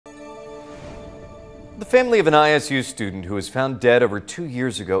The family of an ISU student who was found dead over 2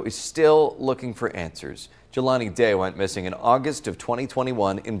 years ago is still looking for answers. Jelani Day went missing in August of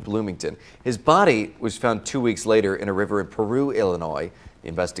 2021 in Bloomington. His body was found 2 weeks later in a river in Peru, Illinois. The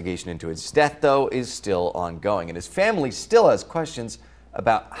investigation into his death, though, is still ongoing, and his family still has questions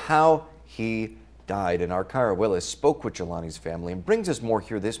about how he died. And our Kyra Willis spoke with Jelani's family and brings us more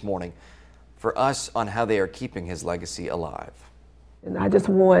here this morning for us on how they are keeping his legacy alive. And I just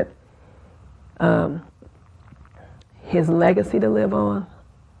want his legacy to live on.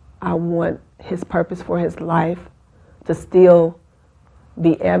 I want his purpose for his life to still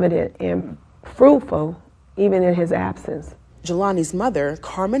be evident and fruitful even in his absence. Jelani's mother,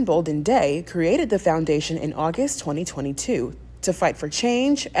 Carmen Bolden Day, created the foundation in August 2022 to fight for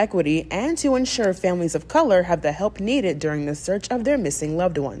change, equity, and to ensure families of color have the help needed during the search of their missing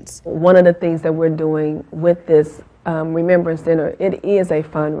loved ones. One of the things that we're doing with this Remembrance Dinner, it is a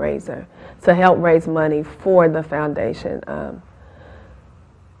fundraiser to help raise money for the foundation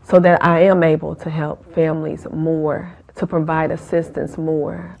so that I am able to help families more, to provide assistance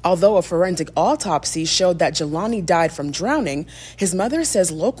more. Although a forensic autopsy showed that Jelani died from drowning, his mother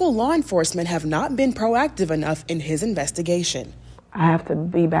says local law enforcement have not been proactive enough in his investigation. I have to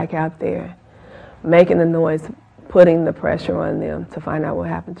be back out there making the noise, putting the pressure on them to find out what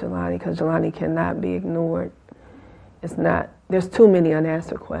happened to Jelani, because Jelani cannot be ignored. There's too many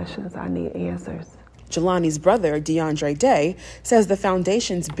unanswered questions. I need answers. Jelani's brother, DeAndre Day, says the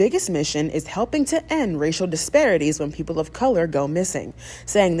foundation's biggest mission is helping to end racial disparities when people of color go missing,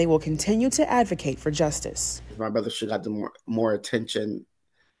 saying they will continue to advocate for justice. My brother should have got more attention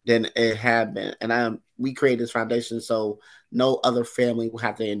than it had been. And we created this foundation so no other family will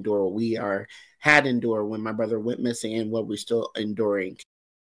have to endure what we had endured when my brother went missing and what we're still enduring.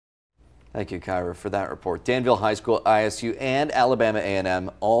 Thank you, Kyra, for that report. Danville High School, ISU, and Alabama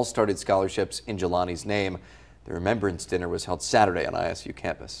A&M all started scholarships in Jelani's name. The Remembrance Dinner was held Saturday on ISU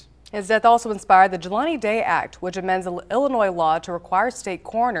campus. His death also inspired the Jelani Day Act, which amends Illinois law to require state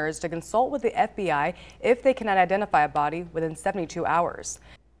coroners to consult with the FBI if they cannot identify a body within 72 hours.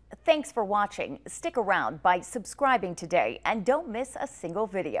 Thanks for watching. Stick around by subscribing today and don't miss a single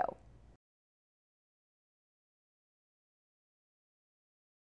video.